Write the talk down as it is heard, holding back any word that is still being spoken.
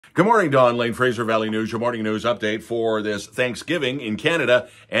Good morning, Don Lane, Fraser Valley News, your morning news update for this Thanksgiving in Canada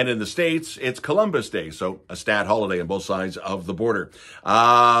and in the States. It's Columbus Day, so a stat holiday on both sides of the border.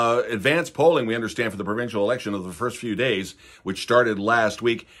 Advanced polling, we understand, for the provincial election of the first few days, which started last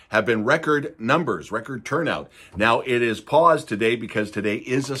week, have been record numbers, record turnout. Now, it is paused today because today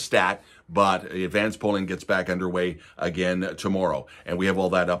is a stat, but advanced polling gets back underway again tomorrow. And we have all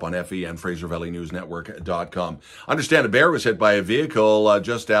that up on FVN, FraserValleyNewsNetwork.com. Understand a bear was hit by a vehicle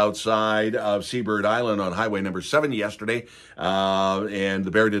just outside of Seabird Island on Highway number 7 yesterday, and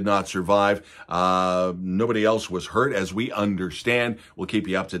the bear did not survive. Nobody else was hurt, as we understand. We'll keep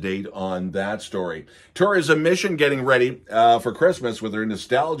you up to date on that story. Tourism Mission getting ready for Christmas with their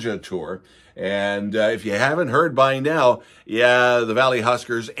Nostalgia Tour. And if you haven't heard by now, the Valley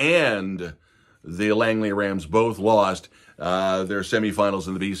Huskers and the Langley Rams both lost their semifinals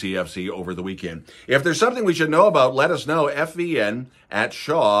in the BCFC over the weekend. If there's something we should know about, let us know.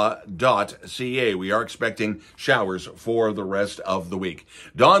 FVN@shaw.ca. We are expecting showers for the rest of the week.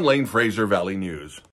 Don Lane, Fraser Valley News.